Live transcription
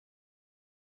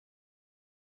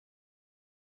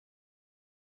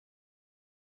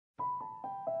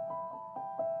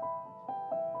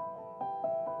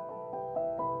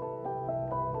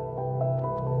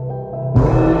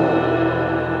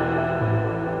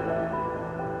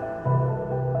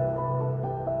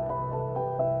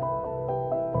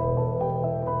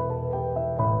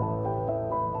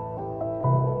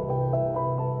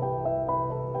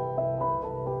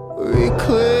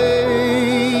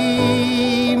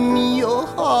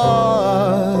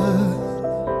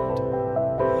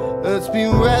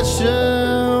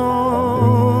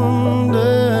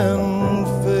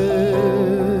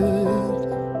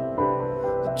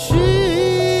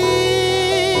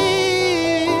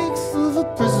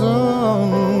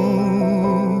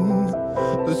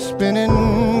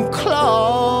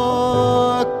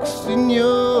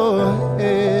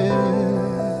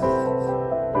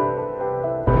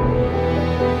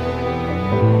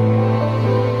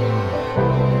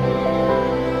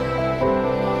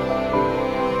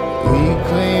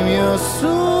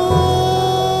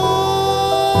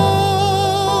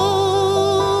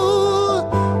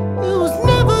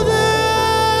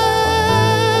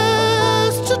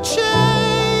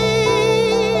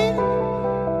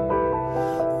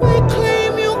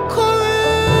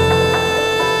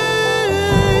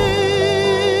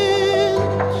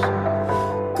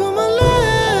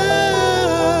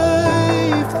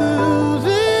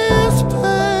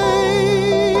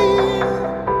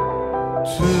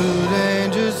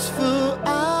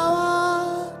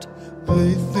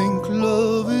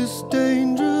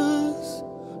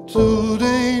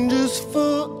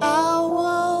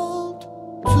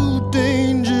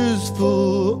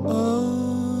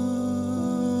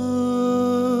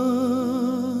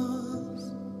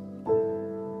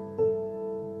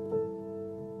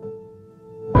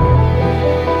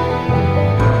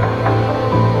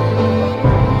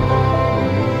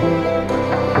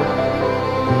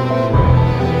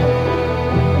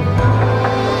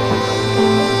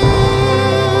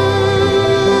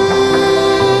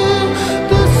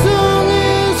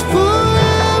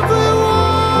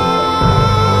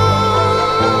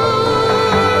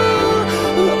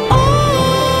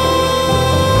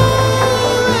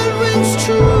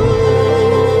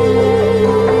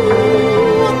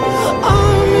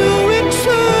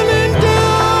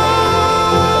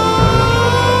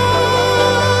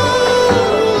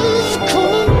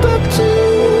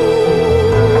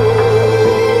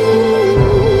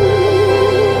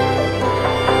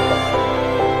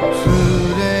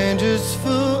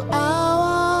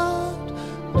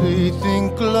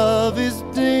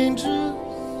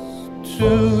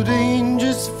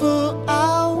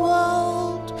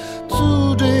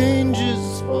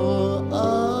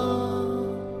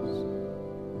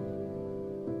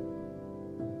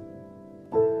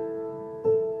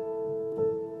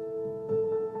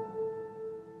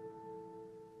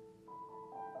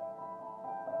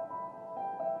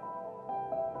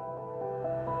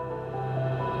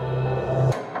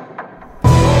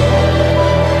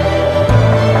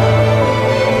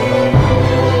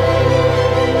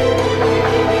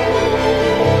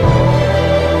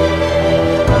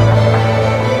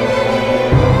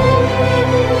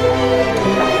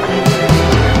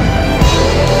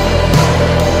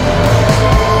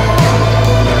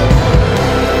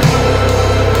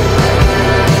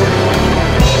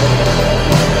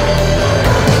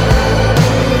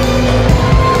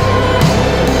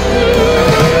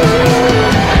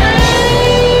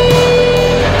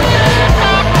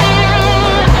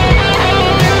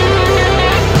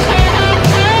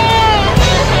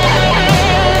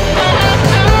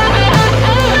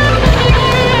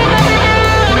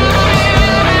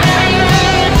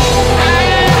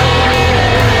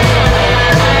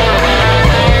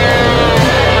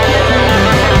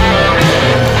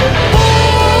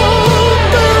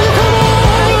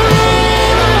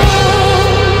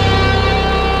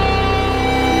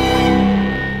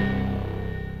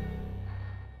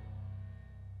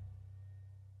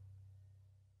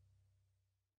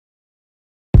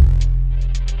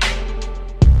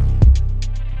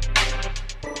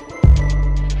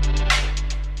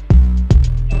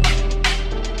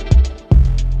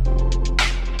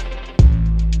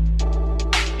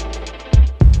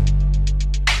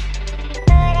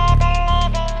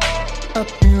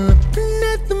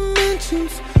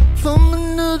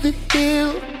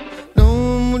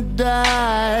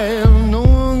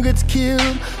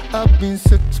I've been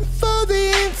searching for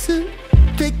the answer,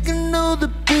 taking all the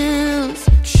pills,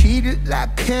 treated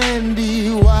like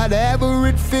candy, whatever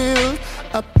it feels.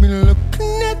 I've been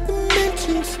looking at the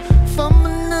mansions from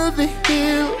another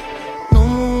hill. No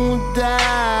one will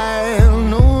die,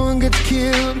 no one gets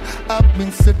killed. I've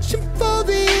been searching for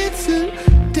the answer,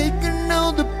 taking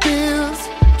all the pills,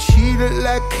 treated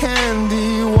like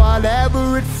candy,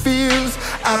 whatever it feels.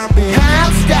 I've been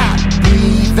can't stop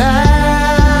breathing,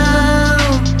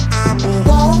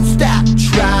 won't stop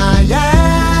trying.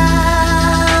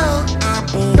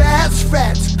 Best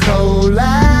friends collide,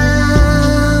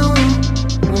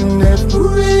 never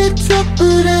really took,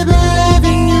 but I believe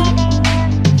in you.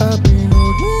 I've been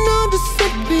holding on to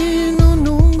something, I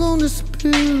know I'm gonna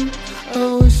spill. I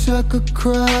wish I could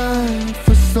cry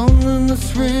for something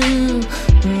that's real.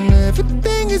 And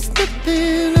everything is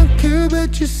nothing, I care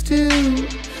about you still.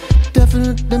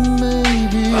 Definitely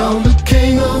maybe I'm the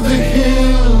king of the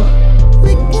hill.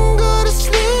 We can go to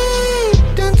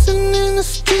sleep, dancing in the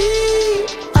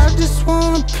street. I just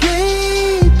wanna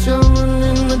play, drumming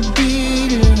in the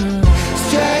beat.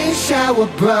 Strange shower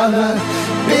brother,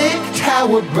 big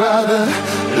tower brother,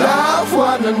 love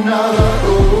one another.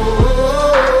 Oh,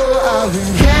 I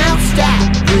can't stop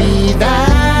breathing,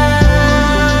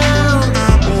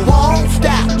 won't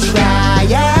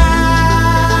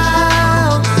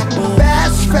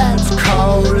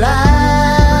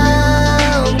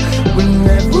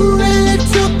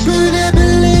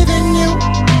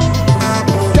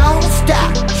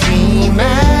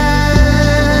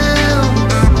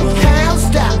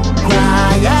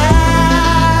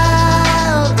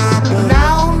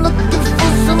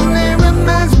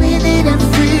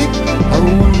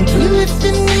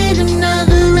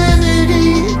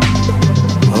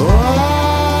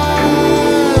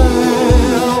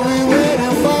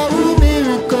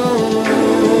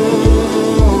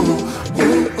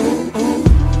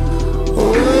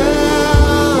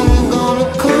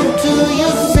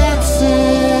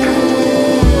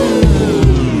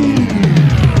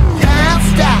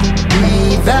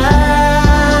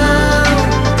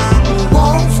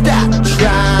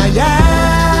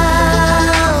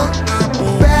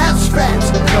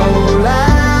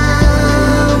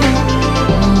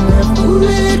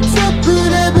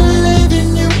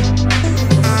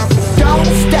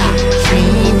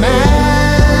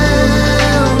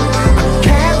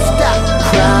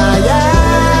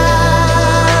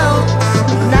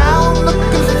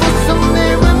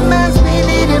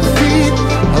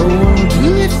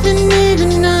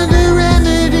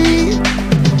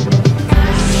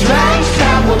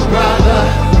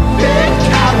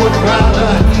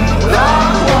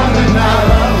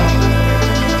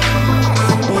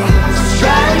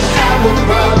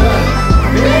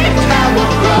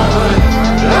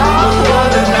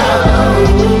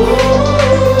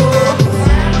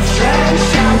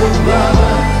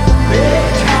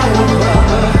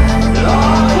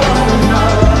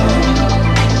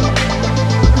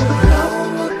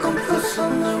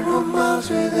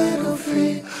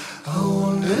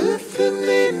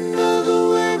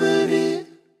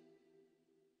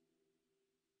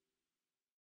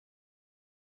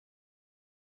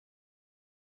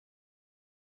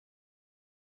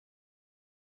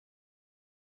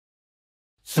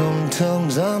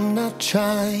Sometimes I'm not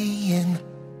trying,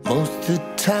 most of the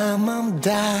time I'm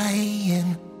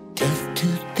dying. Just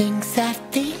two things I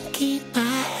think in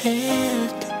my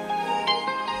head.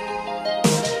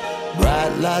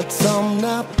 Bright lights I'm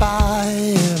not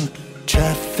buying,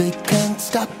 traffic can't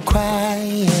stop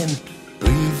crying.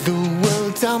 Read the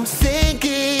words I'm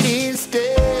thinking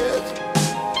instead.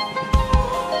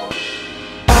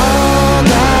 Oh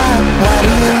God, why do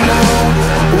you know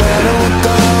where to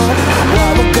go?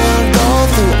 What we're gonna go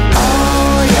through?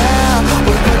 Oh yeah,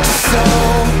 we put your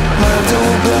soul, mind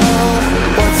don't blow.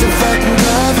 What's if I can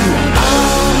love you?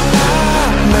 Oh nah,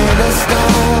 made us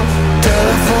know.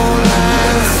 Telephone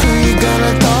lines, who you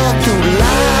gonna talk to?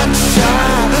 Light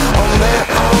shine on their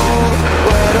own.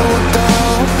 Where do we go?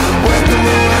 Where can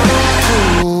we run to?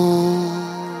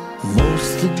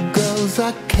 Most of the girls I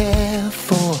care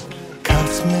for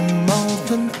cost me more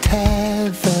than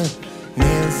tether.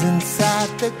 Nails inside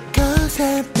the girls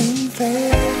have been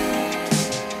there.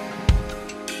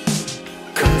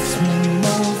 Cost me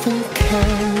more than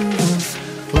candles.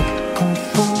 Looking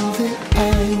for the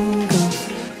angles.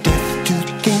 Just two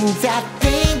things I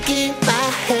think in my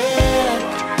head.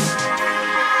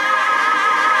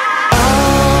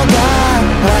 Oh God,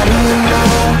 why do you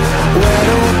know where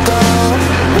do we go?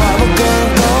 What we're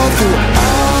gonna go through?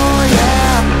 Oh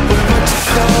yeah, we put your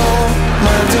soul,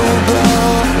 mind don't blow.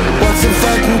 What's if I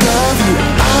can love you?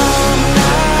 Oh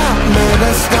nah, made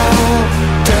us know.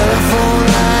 Telephone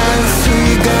lines, who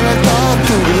you gonna talk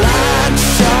to? Light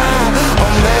shine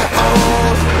on their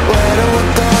own. Where do we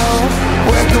go?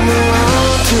 Where can we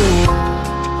run to?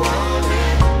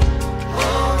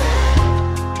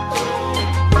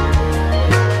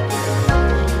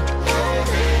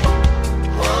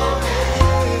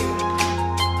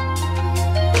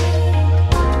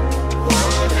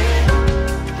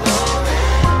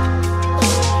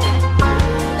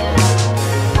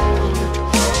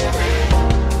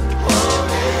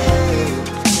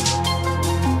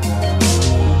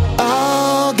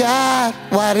 Oh God,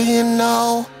 why do you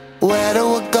know where do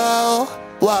we go?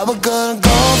 What we're gonna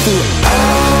go through?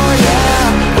 Oh yeah,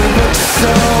 we put your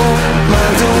soul,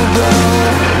 mind don't blow.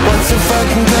 What's if I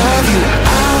can love you?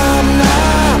 I'm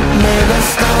not made of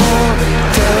stone.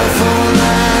 Telephone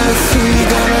lines, who you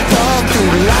gonna talk to?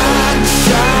 Light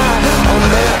shine on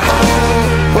their own.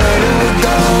 Where do we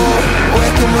go?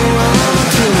 Where can we run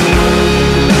to?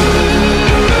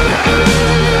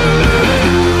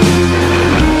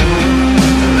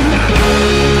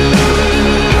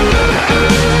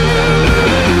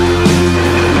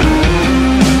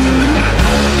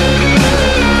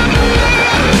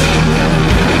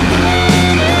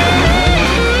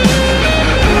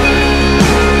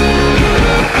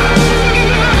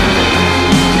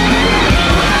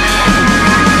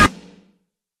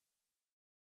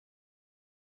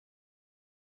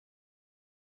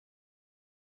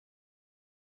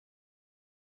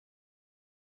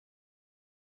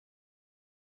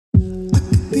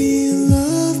 Be in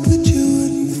love, but you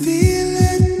wouldn't feel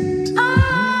it. I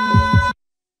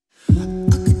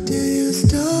could tell you a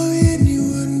story and you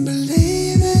wouldn't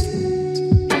believe it.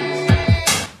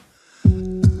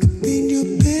 I could paint you a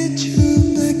picture of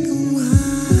black and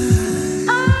white.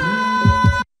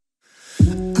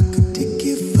 I could take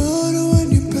your photo and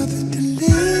you probably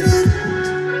delete it.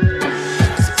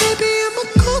 'Cause baby, I'm a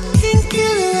cocaine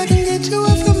killer. I can get you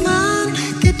off your mind,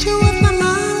 get you off my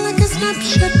mind like a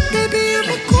snapshot. Baby, I'm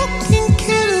a cocaine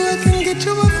killer. I can get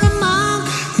you off my mind,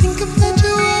 think about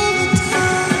you all the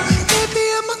time. Baby,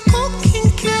 I'm a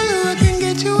cocaine killer. I can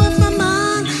get you off my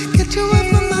mind, get you off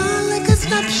my mind like a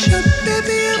snapshot.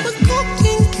 Baby, I'm a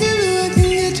cocaine killer. I can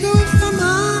get you off my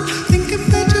mind, think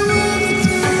about you all the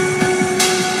time.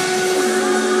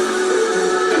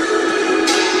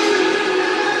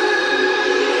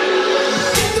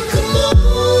 Come on,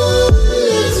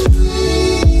 let's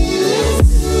breathe.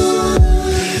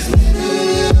 Maybe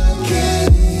we're okay.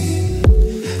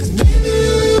 'Cause maybe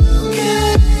we're okay.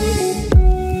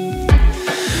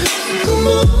 Come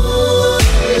on,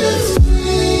 let's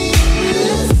breathe.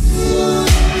 Maybe we're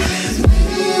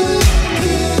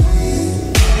okay.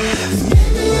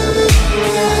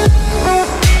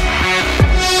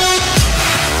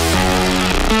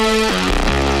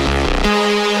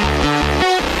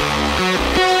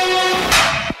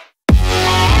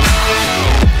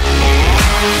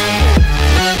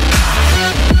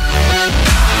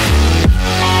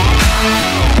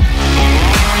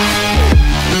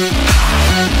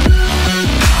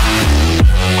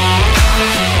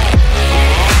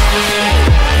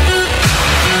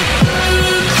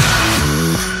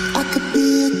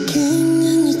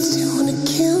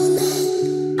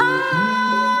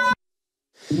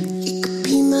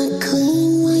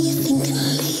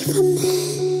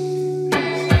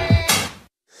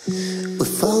 We're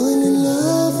falling in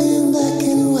love in black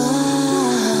and white.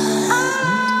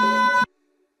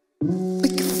 We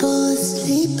could fall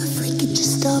asleep if we could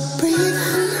just stop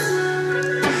breathing.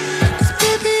 'Cause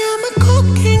baby, I'm a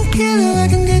cocaine killer. I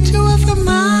can get you off my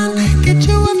mind, get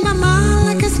you off my mind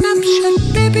like a snapshot.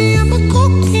 Baby, I'm a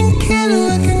cocaine killer.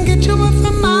 I can get you off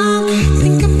my mind,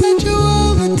 think about you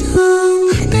all the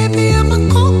time. Baby, I'm a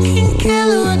cocaine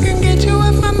killer. I can get you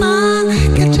off my mind,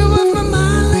 get you off my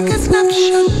mind like a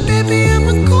snapshot. Baby, I'm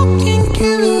a cocaine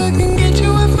killer. I can get you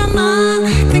off my mind,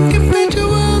 think about you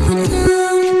all the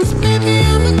time. 'Cause baby,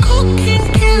 I'm a cocaine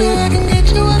killer. I can get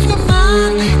you off my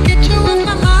mind, get you off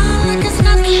my mind like a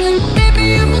snapshot. Baby,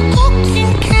 I'm a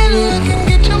cocaine killer. I can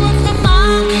get you off my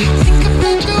mind, think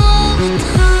about you all the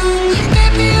time.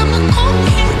 Baby, I'm a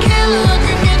cocaine killer. I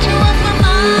can get you off my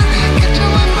mind, get you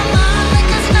off my mind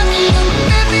like a snapshot.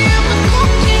 Baby, I'm a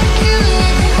cocaine killer.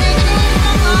 I can get you off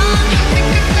my mind,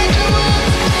 think about you all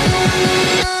the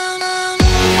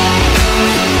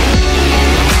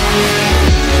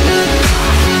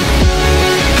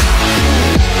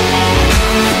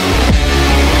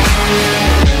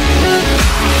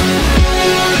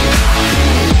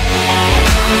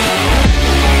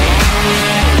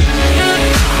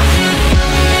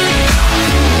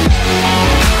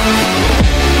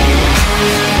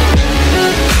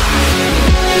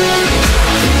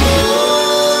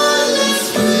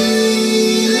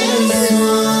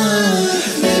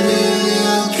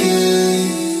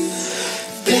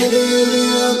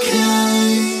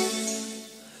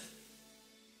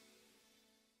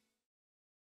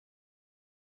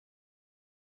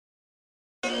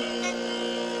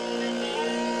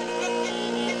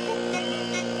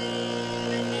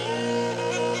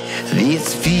This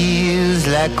feels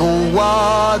like a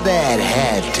war that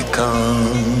had to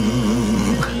come.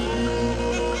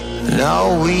 No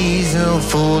reason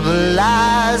for the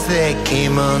lies that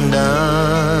came undone.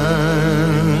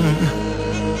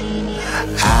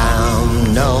 I'm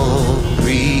no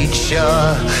preacher,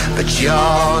 but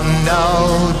you're no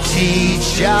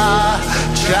teacher.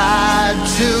 Tried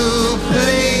to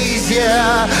please you,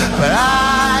 but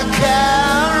I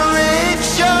can't reach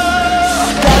you.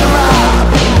 Stand 'em up.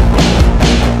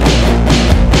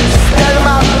 Stand 'em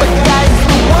up against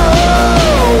the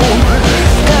wall.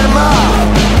 Stand 'em up.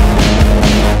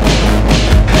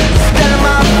 Stand 'em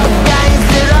up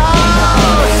against it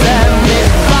all. Send me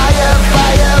fire,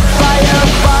 fire, fire,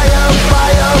 fire,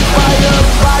 fire, fire,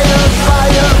 fire,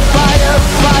 fire, fire,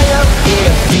 fire.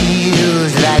 It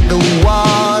feels like the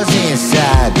walls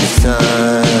inside the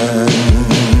sun.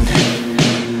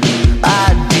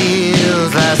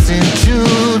 Ideals lost in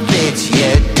truth that's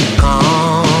yet to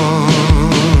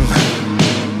come.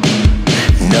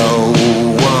 No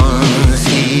one's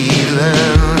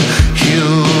healing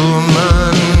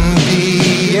human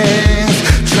beings.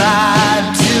 Tried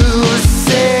to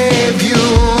save you,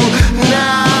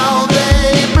 now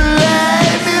they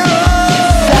blame you.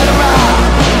 Set 'em up.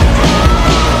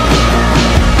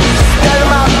 Set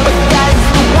 'em up against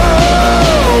the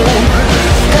wall.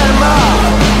 Set 'em up.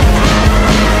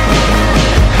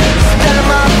 Set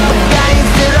 'em up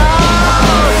against it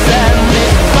all. Set me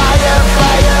fire,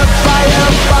 fire, fire,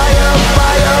 fire,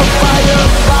 fire, fire,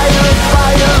 fire,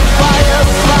 fire, fire,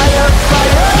 fire,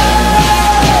 fire.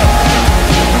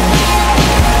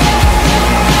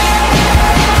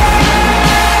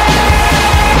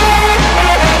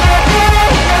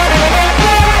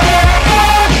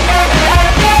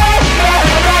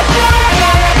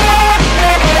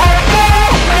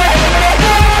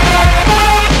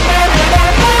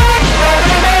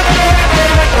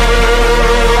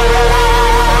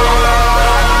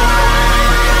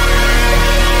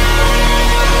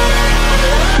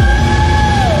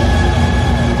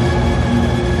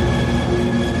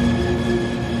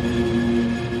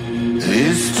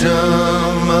 This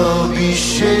time I'll be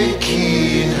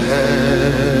shaking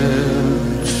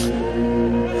hands.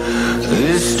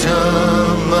 This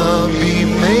time I'll be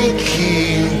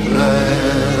making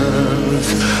plans.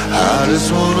 I just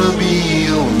wanna be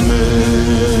your man.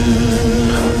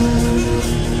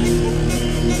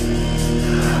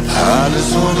 I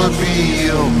just wanna be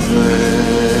your man.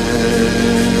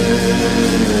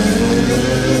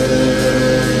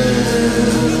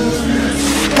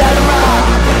 Stand 'em up.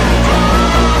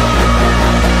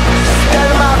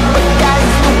 Stand 'em up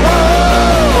against the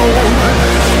wall.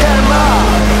 Stand 'em up.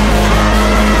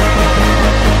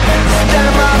 Stand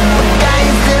 'em up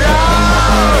against it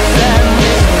all. Set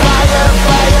me fire,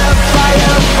 fire,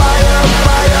 fire, fire,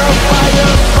 fire,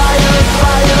 fire, fire,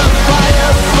 fire,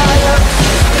 fire, fire.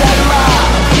 Stand 'em up.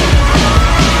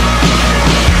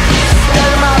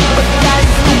 Stand 'em up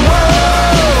against the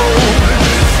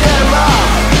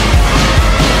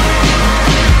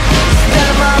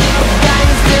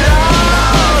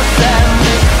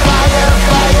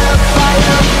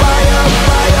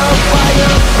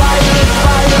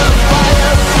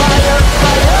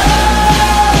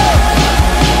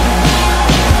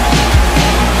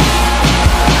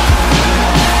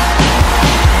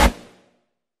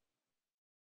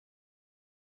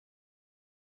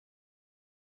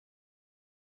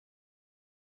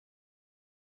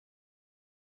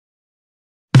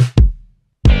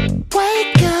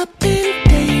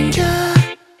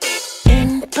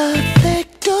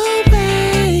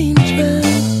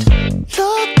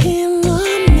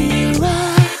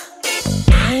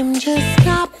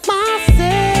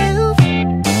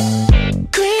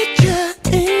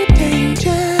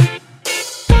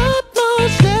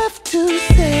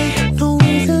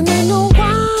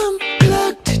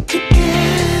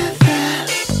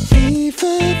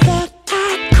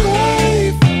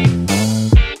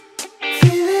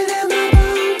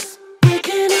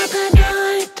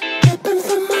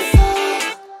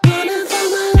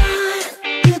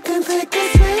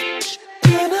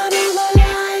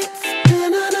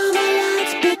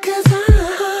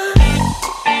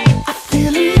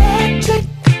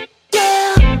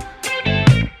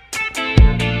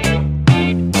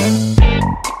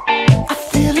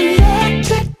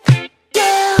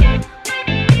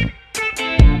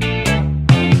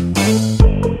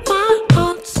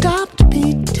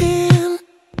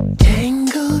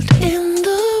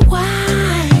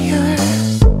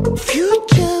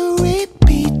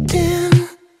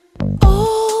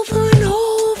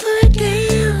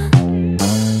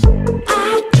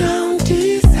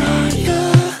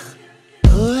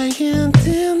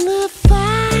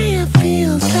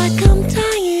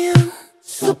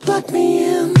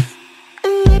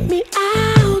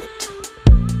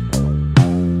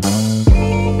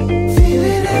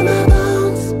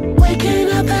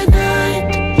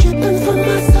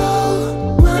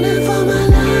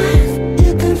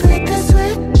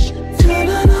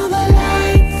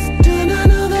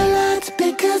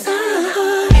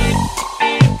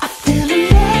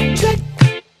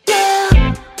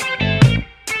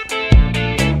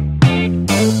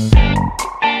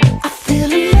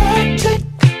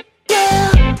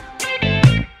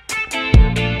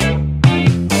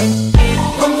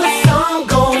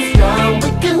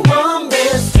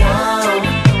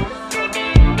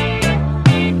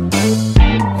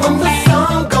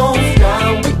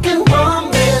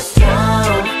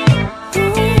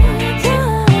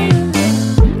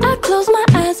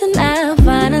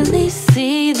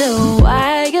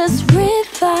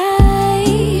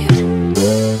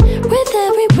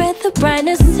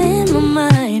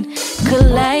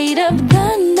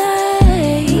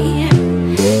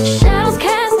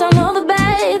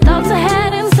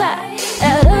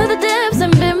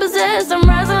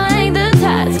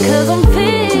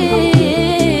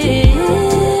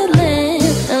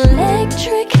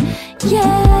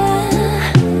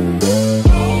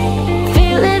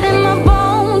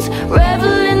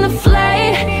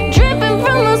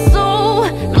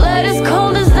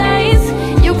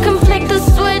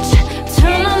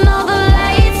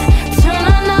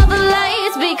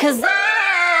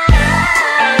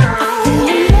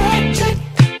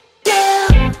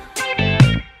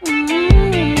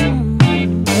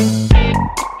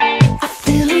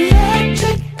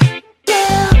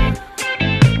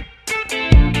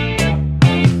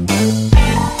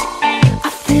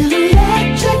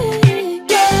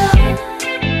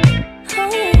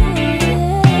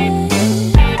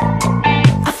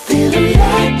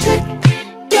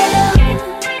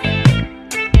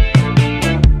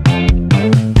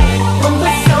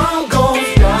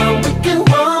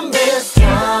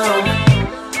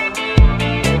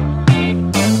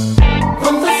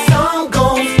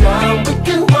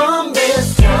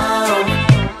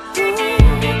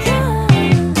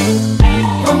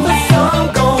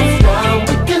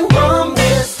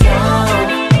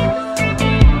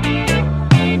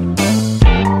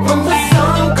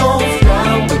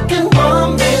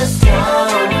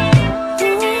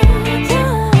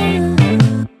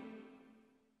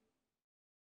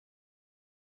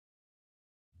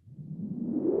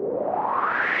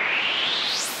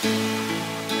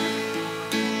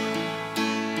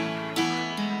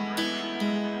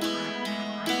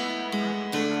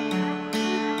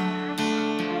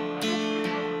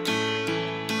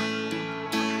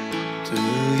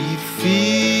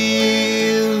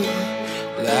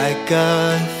like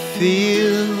I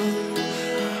feel.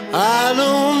 I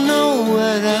don't know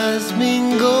what has been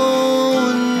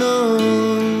going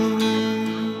on.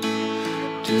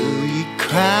 Do you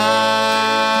cry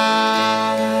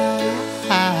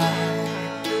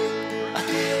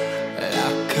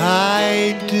like I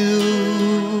do?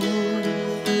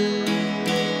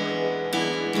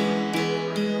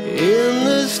 In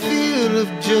this field of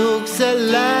jokes I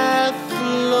laugh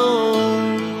alone.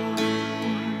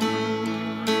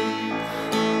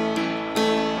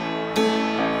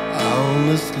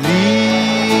 Honestly,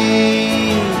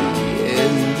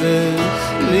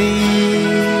 endlessly,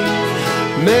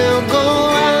 mail go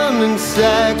round in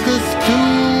cycles to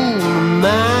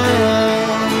my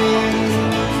mind.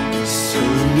 So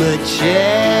much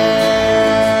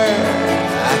air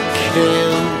I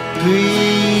can't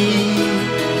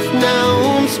breathe. Now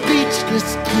I'm speechless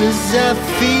 'cause I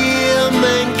feel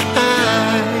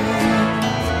mankind.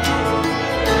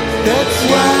 That's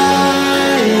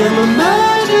why I'm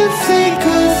emergency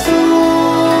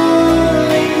controlling.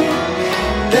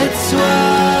 That's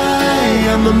why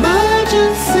I'm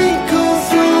emergency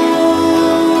controlling.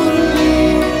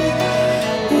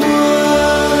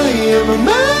 Why I'm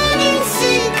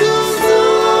emergency controlling.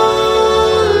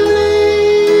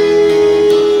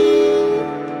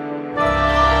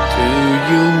 Do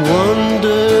you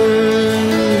wonder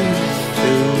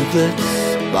through that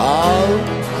spark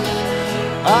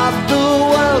of the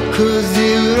world 'cause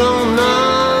you don't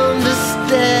understand?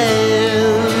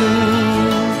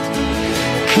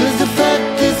 'Cause I felt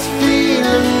this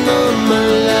feeling all my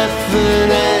life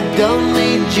and I don't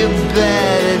need your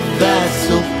bad advice,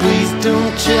 so please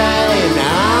don't try and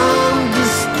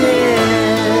understand.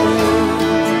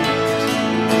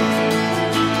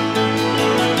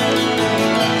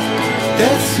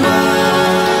 That's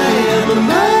why I'm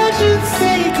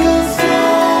emergency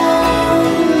controlling.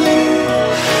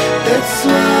 That's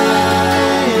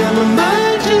why I'm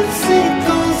emergency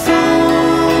controlling.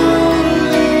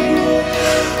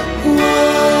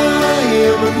 Why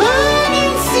I'm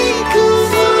emergency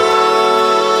controlling.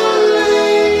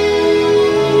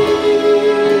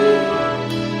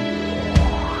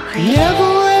 Never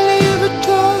really ever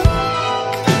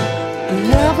talk. I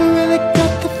never really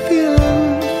got the feeling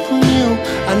from you.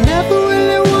 I never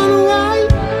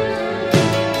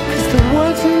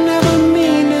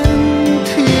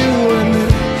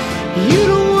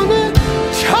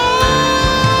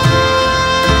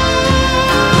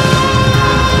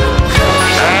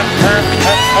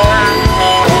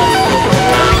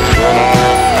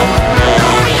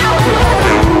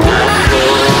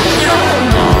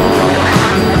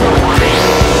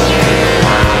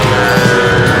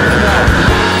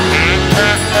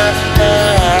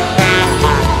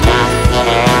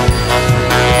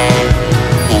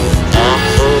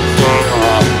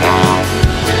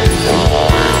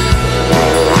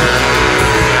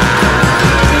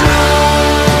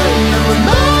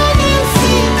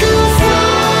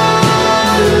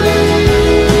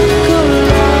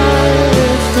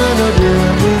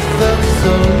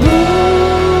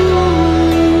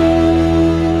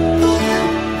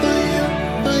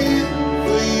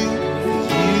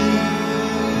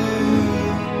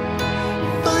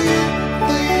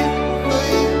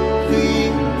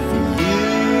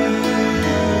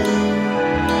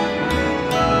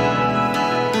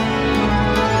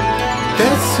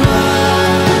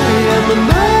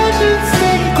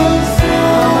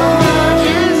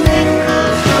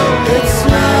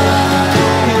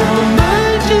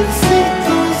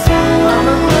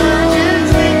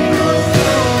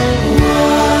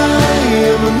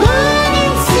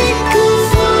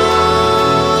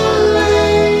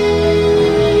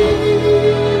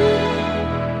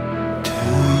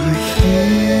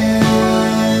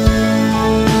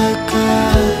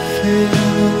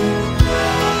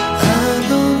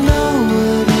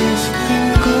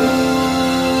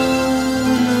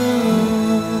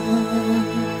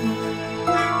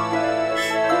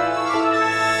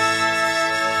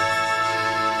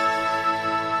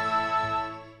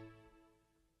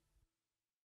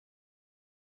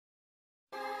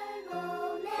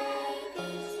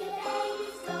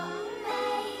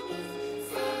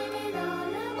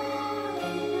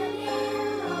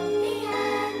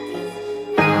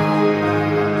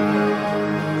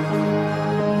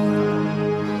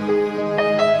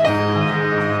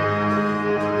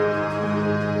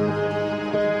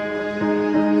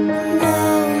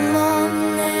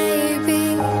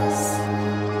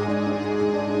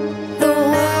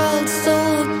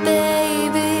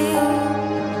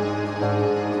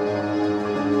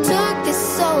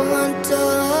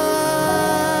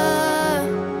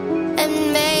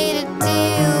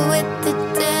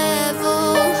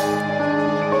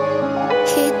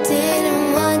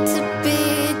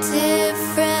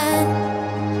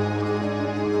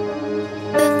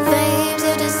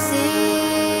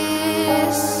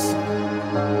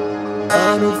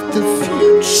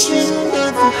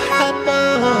it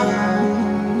happens.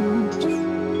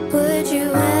 Would you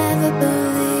ever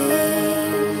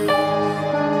believe?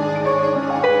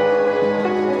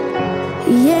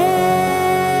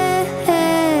 Yeah,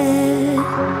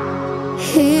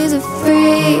 he's a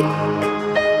freak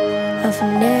of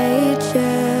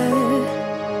nature.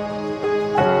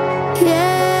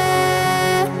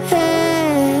 Yeah,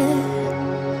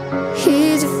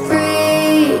 he's a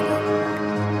freak.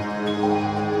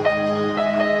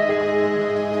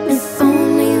 If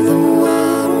only the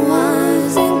world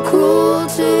wasn't cruel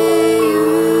to you.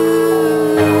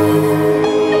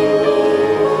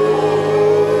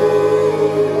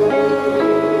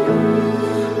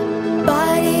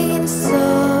 Body and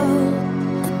soul,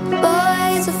 the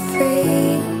boy's a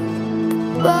freak.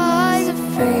 The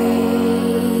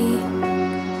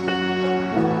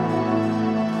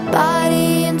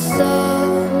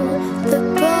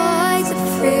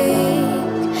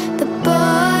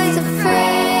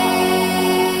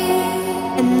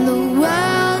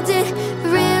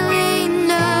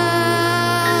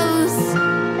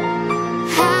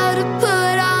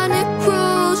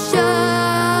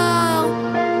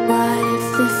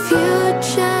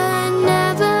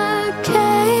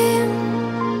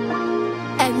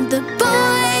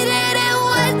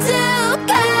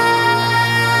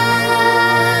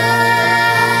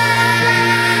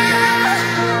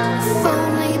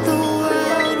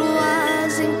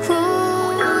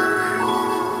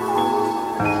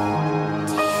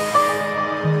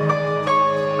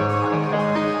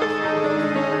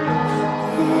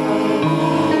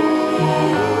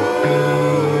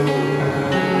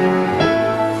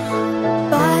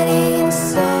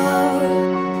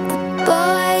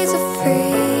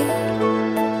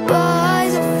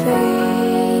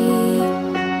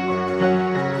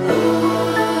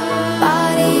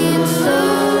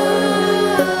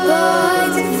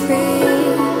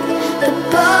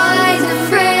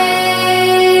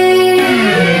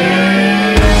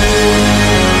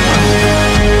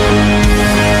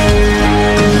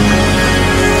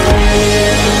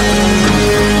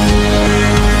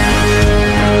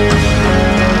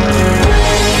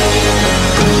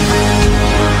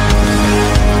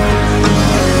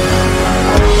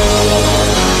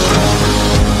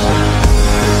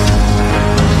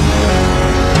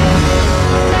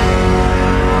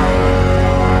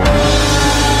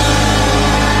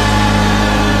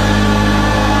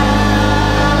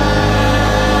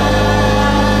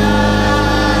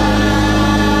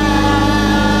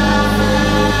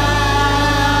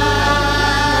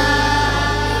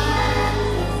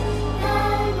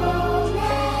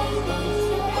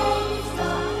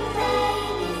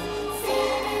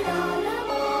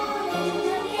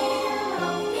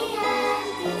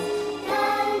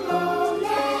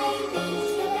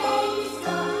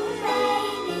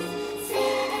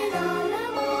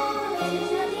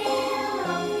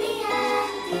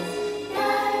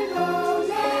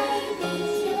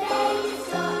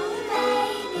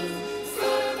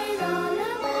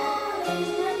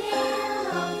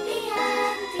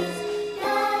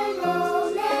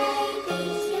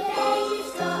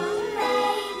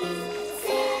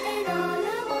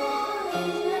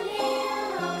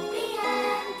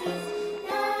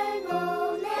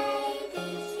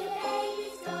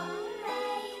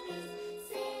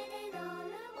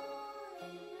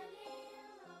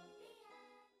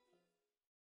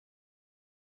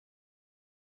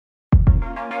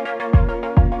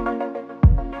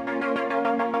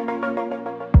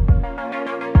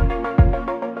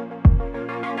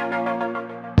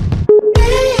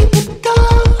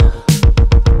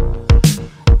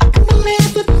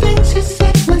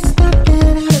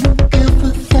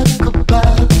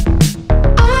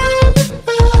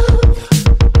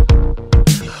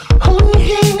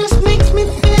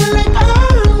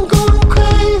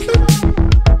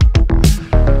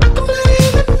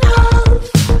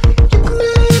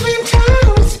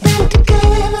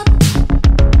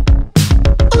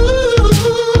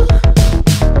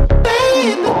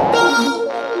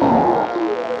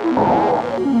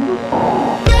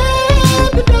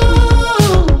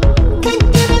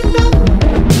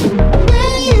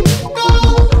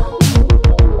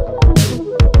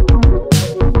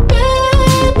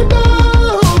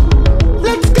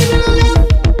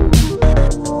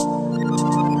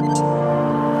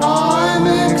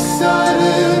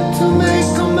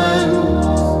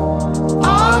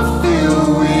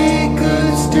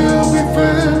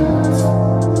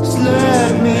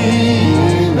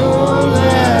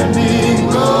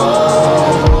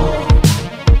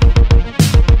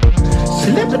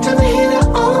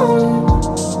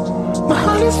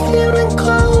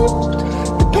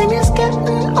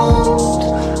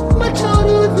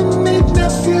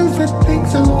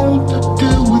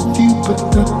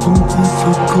nothing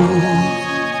difficult.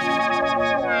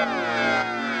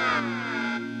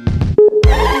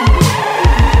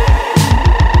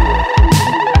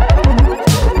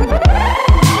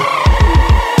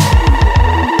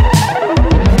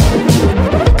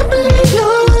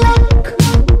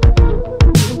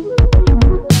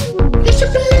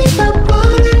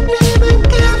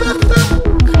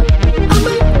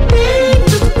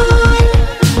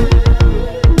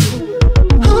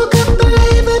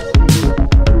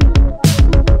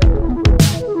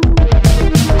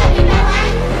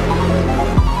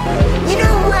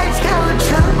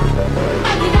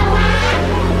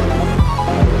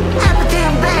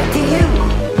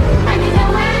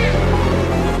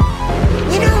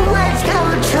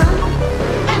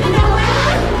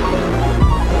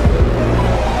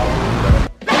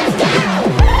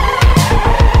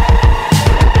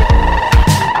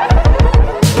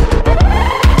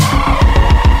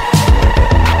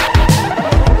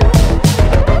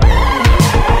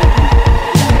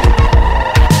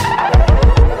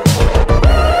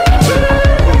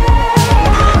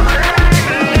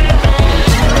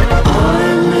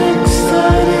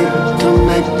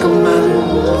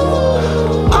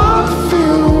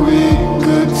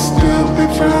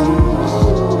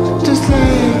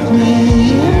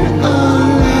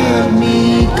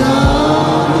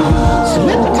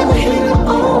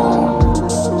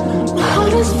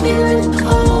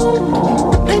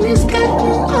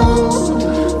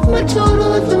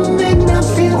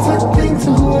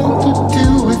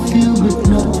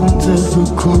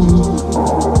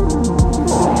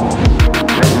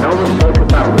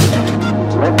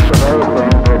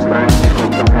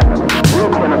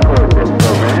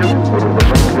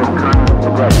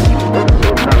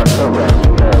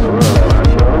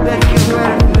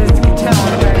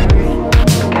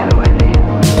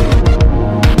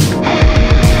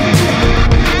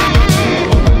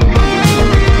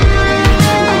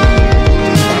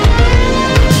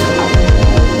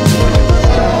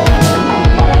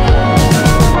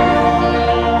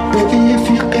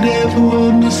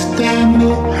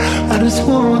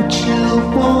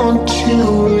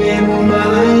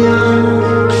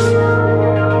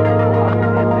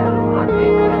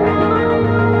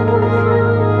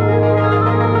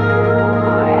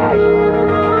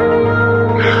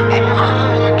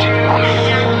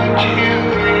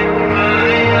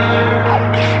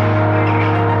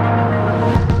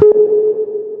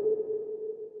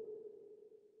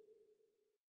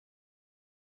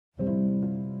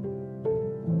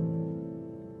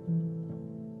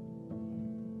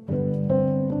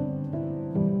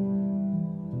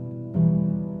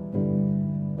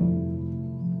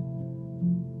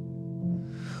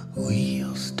 We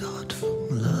all start from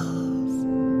love.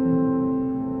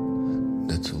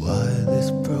 That's why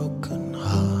this broken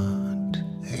heart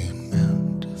ain't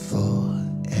meant for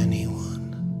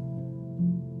anyone.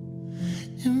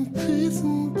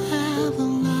 Imprisoned by the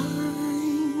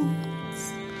lines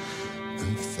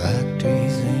and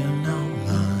factories in our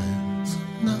minds.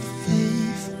 My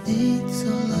faith needs a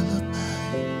lullaby.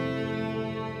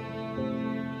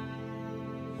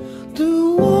 The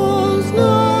war's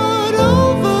not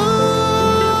over.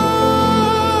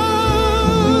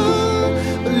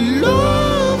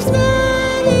 Love's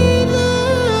not either,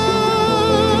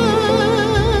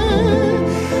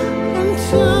 and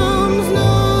time's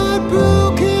not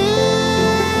broken.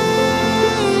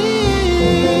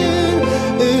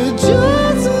 It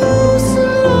just moves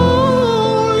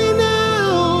slowly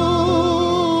now.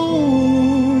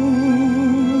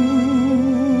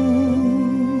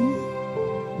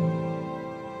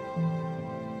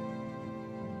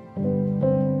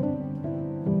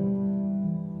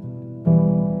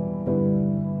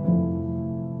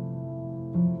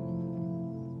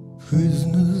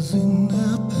 Prisoners in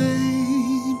their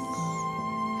pain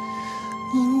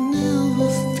will never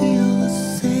feel the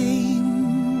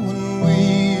same when we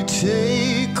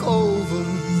take over.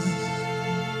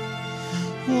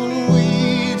 When we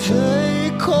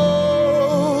take over,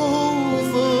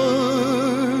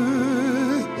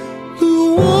 the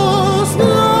war's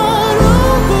not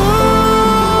over,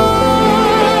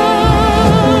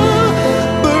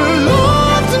 but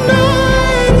love's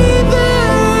not either,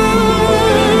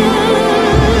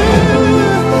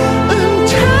 and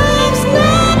time's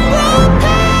not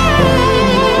broken.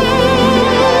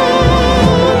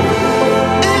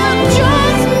 It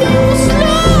just moves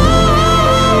slowly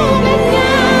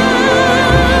now.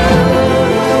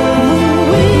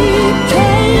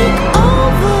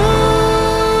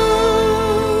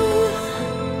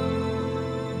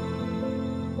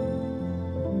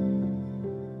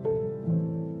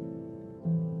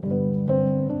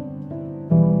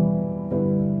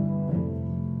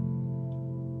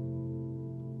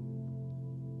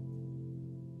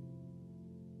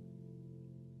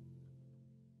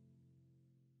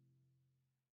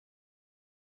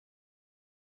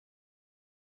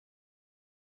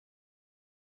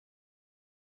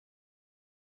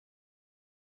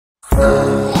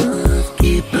 girl.